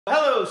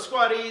Hello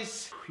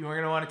squaddies! You're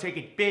going to want to take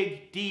a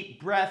big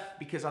deep breath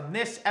because on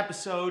this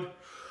episode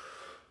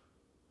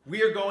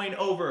we are going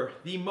over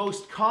the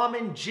most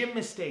common gym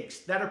mistakes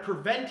that are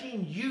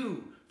preventing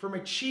you from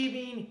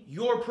achieving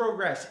your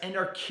progress and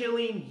are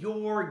killing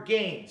your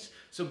gains.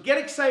 So get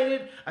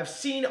excited. I've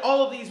seen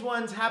all of these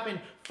ones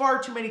happen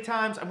far too many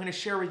times. I'm going to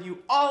share with you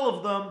all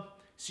of them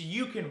so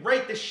you can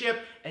right the ship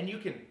and you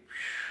can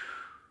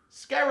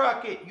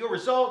skyrocket your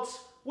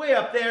results way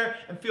up there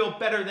and feel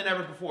better than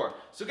ever before.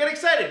 So get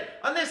excited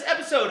on this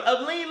episode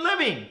of Lean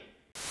Living.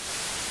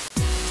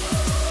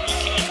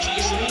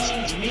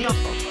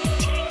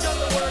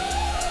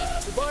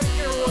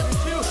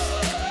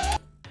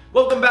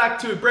 Welcome back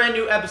to a brand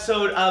new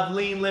episode of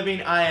Lean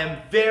Living. I am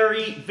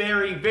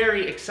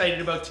very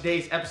excited about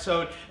today's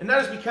episode, and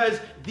that is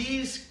because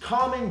these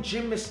common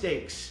gym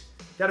mistakes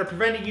that are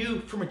preventing you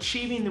from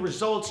achieving the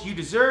results you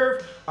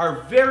deserve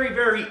are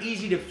very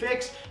easy to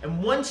fix.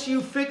 And once you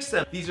fix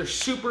them, these are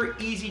super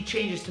easy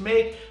changes to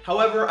make.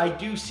 However, I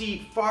do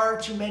see far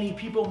too many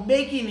people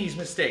making these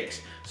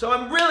mistakes. So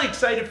I'm really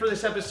excited for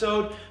this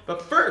episode.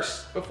 But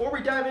first, before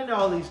we dive into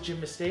all these gym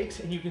mistakes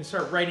and you can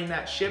start righting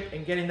that ship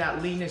and getting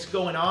that leanness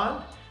going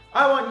on,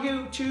 I want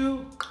you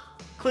to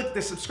click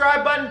the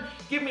subscribe button,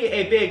 give me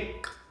a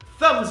big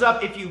thumbs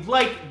up if you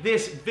like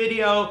this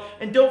video,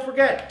 and don't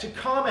forget to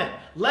comment.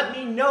 Let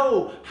me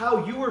know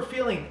how you are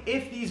feeling,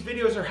 if these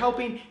videos are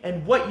helping,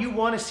 and what you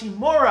want to see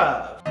more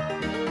of.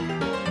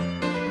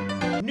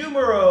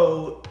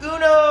 Numero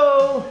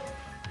uno,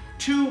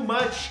 too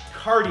much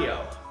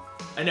cardio.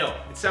 I know,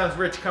 it sounds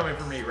rich coming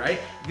from me, right?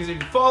 Because if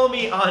you follow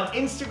me on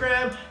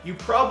Instagram, you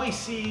probably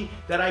see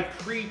that I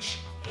preach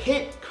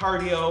HIIT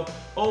cardio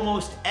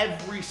almost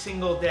every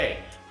single day.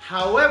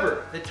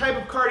 However, the type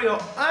of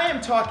cardio I am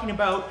talking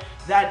about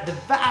that the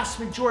vast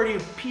majority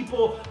of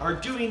people are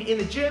doing in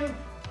the gym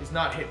is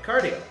not HIIT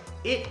cardio.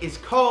 It is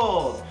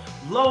called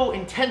low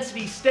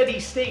intensity steady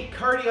state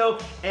cardio,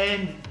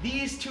 and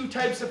these two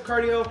types of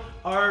cardio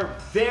are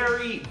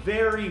very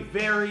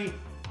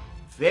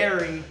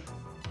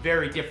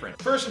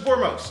different. First and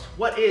foremost,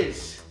 what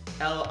is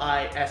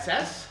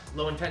LISS?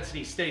 Low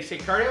intensity steady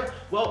state cardio?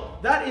 Well,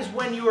 that is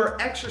when you are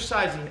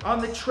exercising on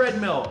the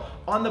treadmill,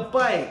 on the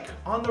bike,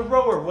 on the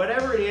rower,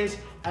 whatever it is,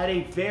 at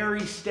a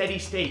very steady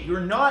state. You're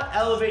not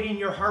elevating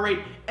your heart rate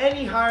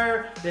any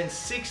higher than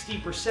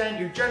 60%.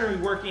 You're generally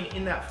working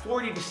in that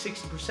 40 to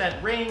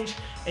 60% range,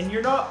 and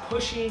you're not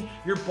pushing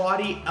your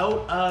body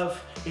out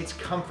of its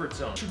comfort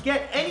zone. To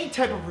get any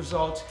type of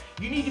results,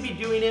 you need to be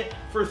doing it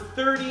for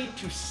 30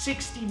 to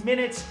 60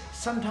 minutes,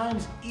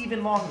 sometimes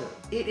even longer.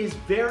 It is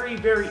very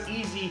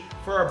easy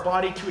for our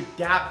body to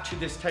adapt to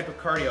this type of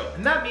cardio,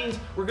 and that means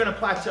we're gonna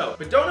plateau.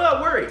 But don't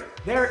worry,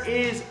 there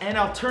is an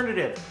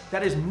alternative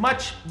that is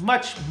much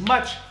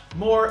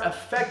more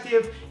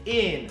effective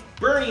in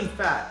burning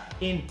fat,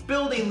 in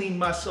building lean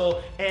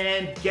muscle,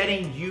 and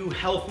getting you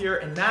healthier,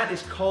 and that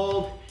is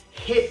called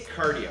HIIT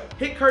cardio.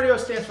 HIIT cardio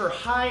stands for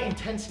high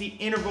intensity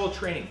interval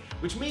training,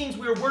 which means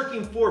we are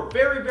working for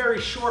very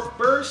short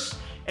bursts,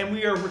 and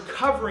we are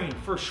recovering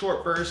for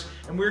short bursts,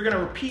 and we're gonna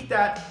repeat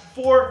that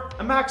for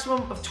a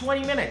maximum of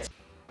 20 minutes.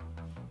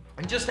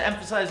 And just to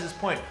emphasize this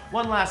point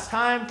one last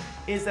time,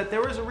 is that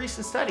there was a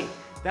recent study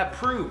that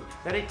proved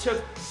that it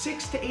took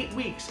 6 to 8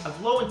 weeks of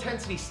low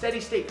intensity steady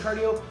state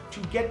cardio to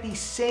get the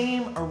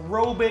same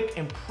aerobic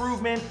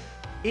improvement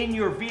in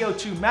your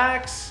VO2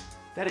 max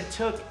that it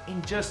took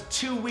in just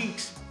 2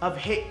 weeks of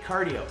HIIT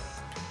cardio.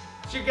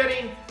 So you're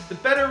getting the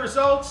better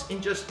results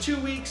in just 2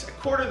 weeks, a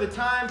quarter of the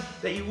time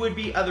that you would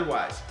be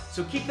otherwise.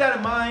 So keep that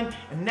in mind,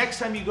 and next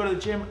time you go to the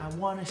gym, I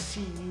want to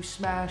see you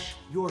smash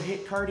your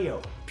HIIT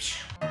cardio.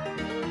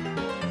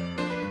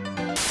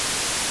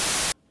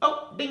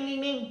 Oh, ding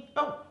ding ding.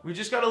 Oh, we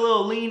just got a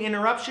little lean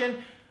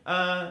interruption.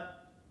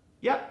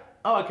 Yeah.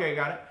 Oh, okay, I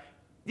got it.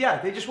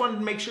 Yeah, they just wanted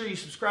to make sure you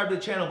subscribe to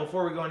the channel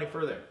before we go any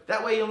further.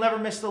 That way you'll never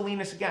miss the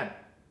leanness again.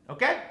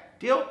 Okay?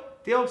 Deal?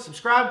 Deal?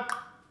 Subscribe?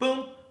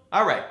 Boom.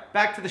 All right,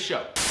 back to the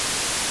show.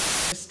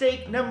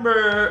 Mistake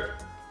number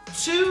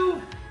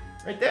 2,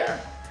 right there,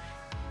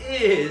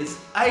 is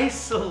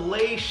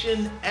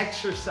isolation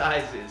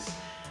exercises,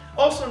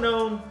 also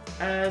known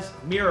as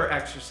mirror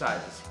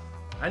exercises.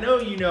 I know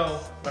you know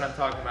what I'm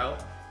talking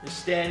about. You're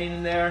standing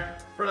in there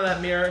in front of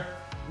that mirror,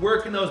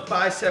 working those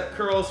bicep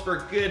curls for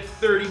a good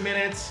 30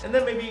 minutes, and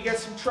then maybe you get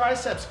some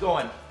triceps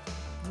going.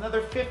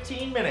 Another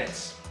 15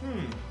 minutes.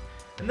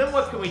 And then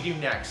what can we do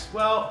next?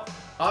 Well,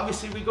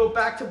 obviously we go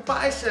back to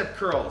bicep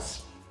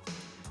curls.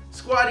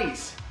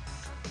 Squatties,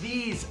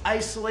 these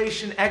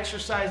isolation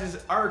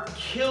exercises are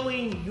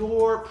killing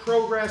your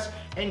progress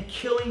and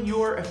killing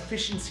your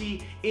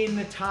efficiency in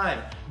the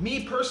time.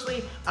 Me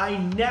personally, I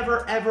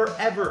never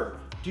ever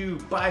do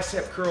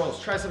bicep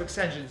curls, tricep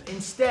extensions.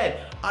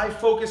 Instead, I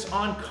focus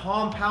on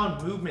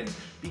compound movements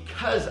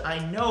because I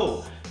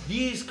know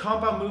these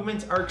compound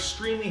movements are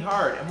extremely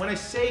hard. And when I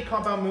say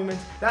compound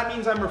movements, that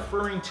means I'm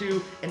referring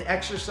to an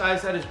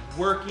exercise that is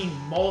working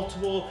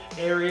multiple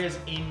areas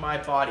in my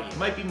body. It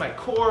might be my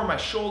core, my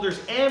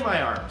shoulders, and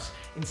my arms.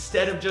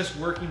 instead of just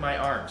working my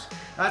arms.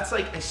 That's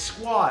like a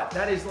squat,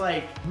 that is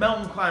like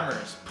mountain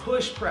climbers,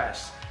 push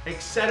press,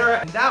 etc.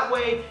 And that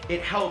way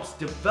it helps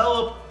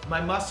develop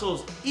my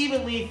muscles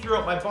evenly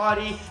throughout my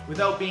body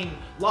without being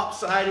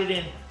lopsided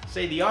in,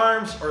 say, the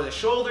arms or the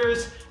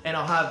shoulders, and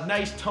I'll have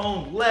nice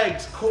toned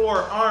legs,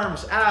 core,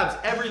 arms, abs,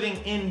 everything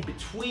in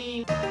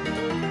between.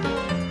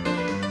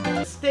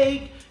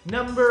 Mistake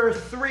number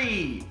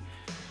 3.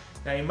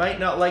 Now you might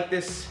not like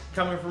this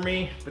coming from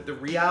me, but the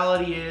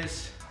reality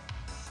is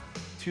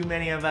too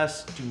many of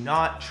us do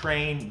not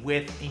train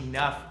with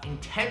enough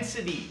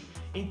intensity.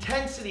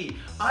 Intensity.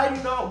 I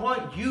do not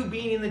want you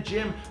being in the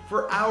gym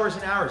for hours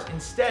and hours.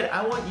 Instead,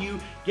 I want you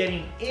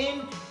getting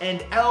in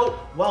and out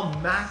while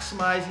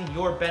maximizing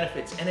your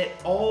benefits. And it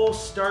all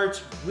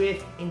starts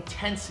with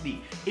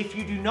intensity. If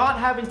you do not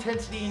have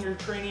intensity in your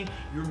training,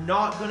 you're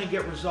not going to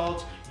get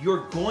results.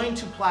 You're going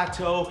to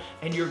plateau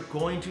and you're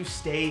going to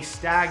stay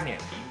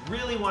stagnant. You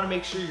really want to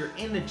make sure you're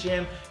in the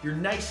gym, you're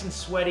nice and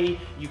sweaty,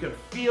 you can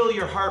feel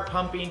your heart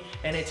pumping,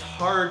 and it's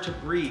hard to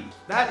breathe.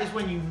 That is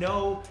when you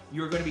know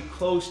you're going to be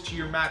close to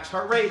your max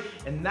heart rate,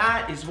 and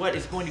that is what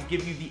is going to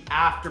give you the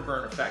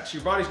afterburn effects.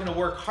 Your body's going to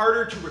work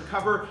harder to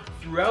recover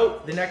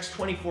throughout the next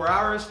 24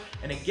 hours,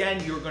 and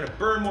again, you're going to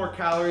burn more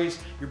calories.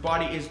 Your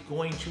body is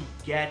going to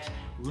get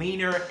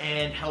leaner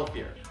and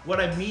healthier. What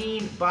I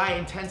mean by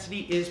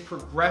intensity is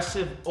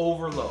progressive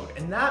overload,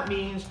 and that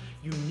means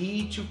you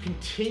need to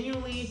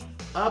continually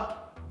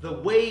up the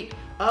weight,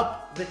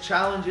 up the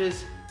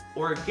challenges,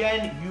 or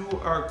again, you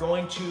are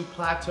going to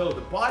plateau.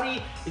 The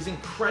body is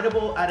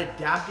incredible at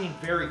adapting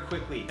very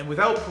quickly, and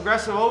without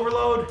progressive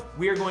overload,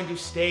 we are going to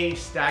stay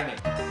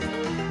stagnant.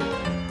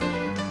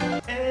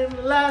 And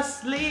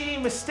lastly,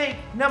 mistake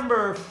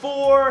number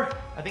 4.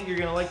 I think you're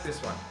gonna like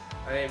this one.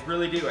 I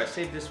really do. I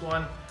saved this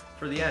one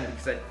for the end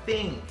because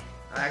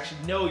I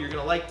actually know you're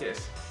gonna like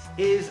this,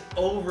 is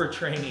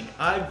overtraining.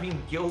 I've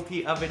been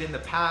guilty of it in the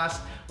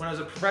past. When I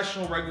was a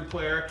professional rugby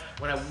player,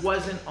 when I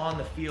wasn't on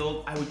the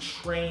field, I would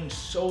train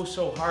so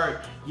hard,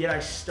 yet I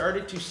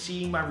started to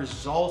see my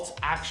results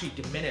actually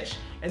diminish.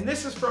 And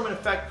this is from an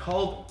effect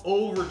called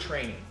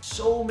overtraining.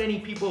 So many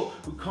people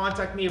who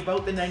contact me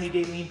about the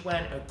 90-day lean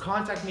plan,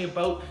 contact me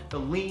about the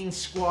Lean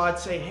Squad,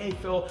 say, hey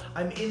Phil,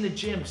 I'm in the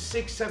gym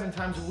 6-7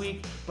 times a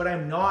week, but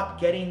I'm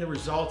not getting the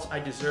results I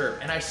deserve.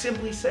 And I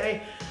simply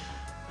say,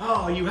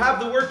 oh, you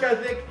have the work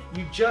ethic,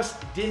 you just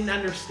didn't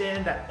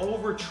understand that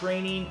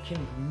overtraining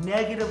can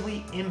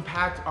negatively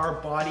impact our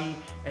body,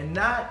 and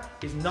that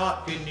is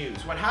not good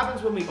news. What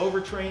happens when we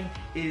overtrain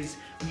is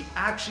we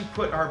actually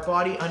put our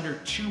body under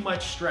too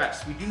much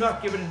stress. We do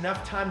not give it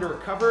enough time to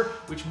recover,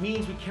 which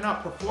means we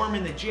cannot perform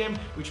in the gym,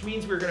 which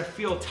means we're gonna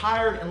feel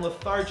tired and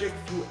lethargic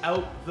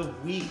throughout the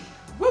week.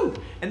 Woo!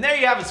 And there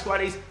you have it,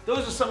 squaddies.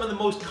 Those are some of the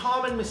most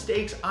common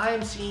mistakes I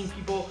am seeing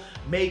people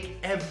make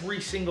every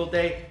single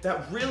day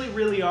that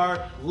really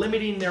are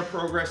limiting their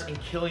progress and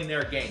killing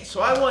their gains.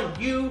 So I want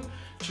you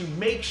to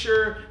make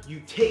sure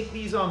you take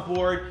these on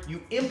board,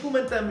 you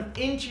implement them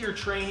into your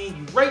training,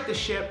 you right the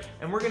ship,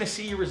 and we're gonna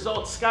see your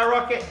results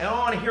skyrocket. And I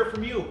wanna hear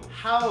from you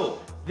how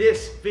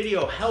this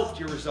video helped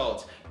your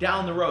results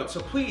down the road.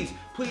 So please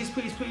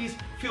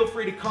feel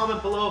free to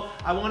comment below.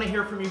 I wanna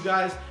hear from you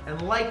guys.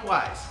 And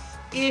likewise,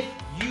 if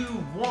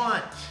you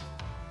want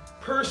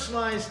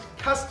personalized,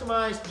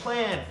 customized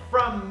plan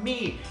from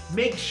me,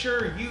 make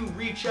sure you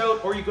reach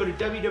out or you go to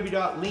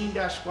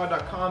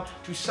www.lean-squad.com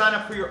to sign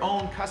up for your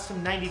own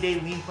custom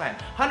 90-day lean plan.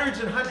 Hundreds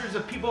and hundreds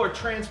of people are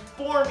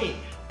transforming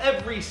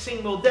every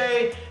single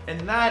day, and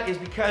that is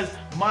because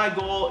my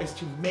goal is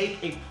to make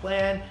a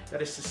plan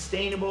that is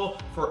sustainable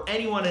for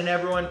anyone and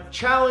everyone,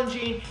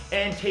 challenging,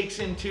 and takes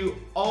into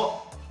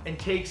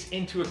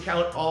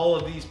account all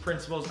of these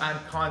principles I'm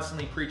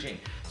constantly preaching.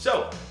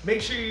 So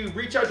make sure you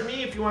reach out to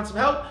me if you want some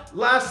help.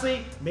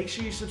 Lastly, make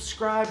sure you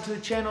subscribe to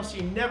the channel so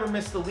you never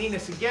miss the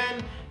leanness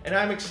again. And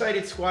I'm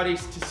excited,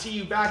 squaddies, to see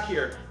you back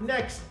here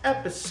next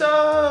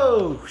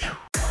episode.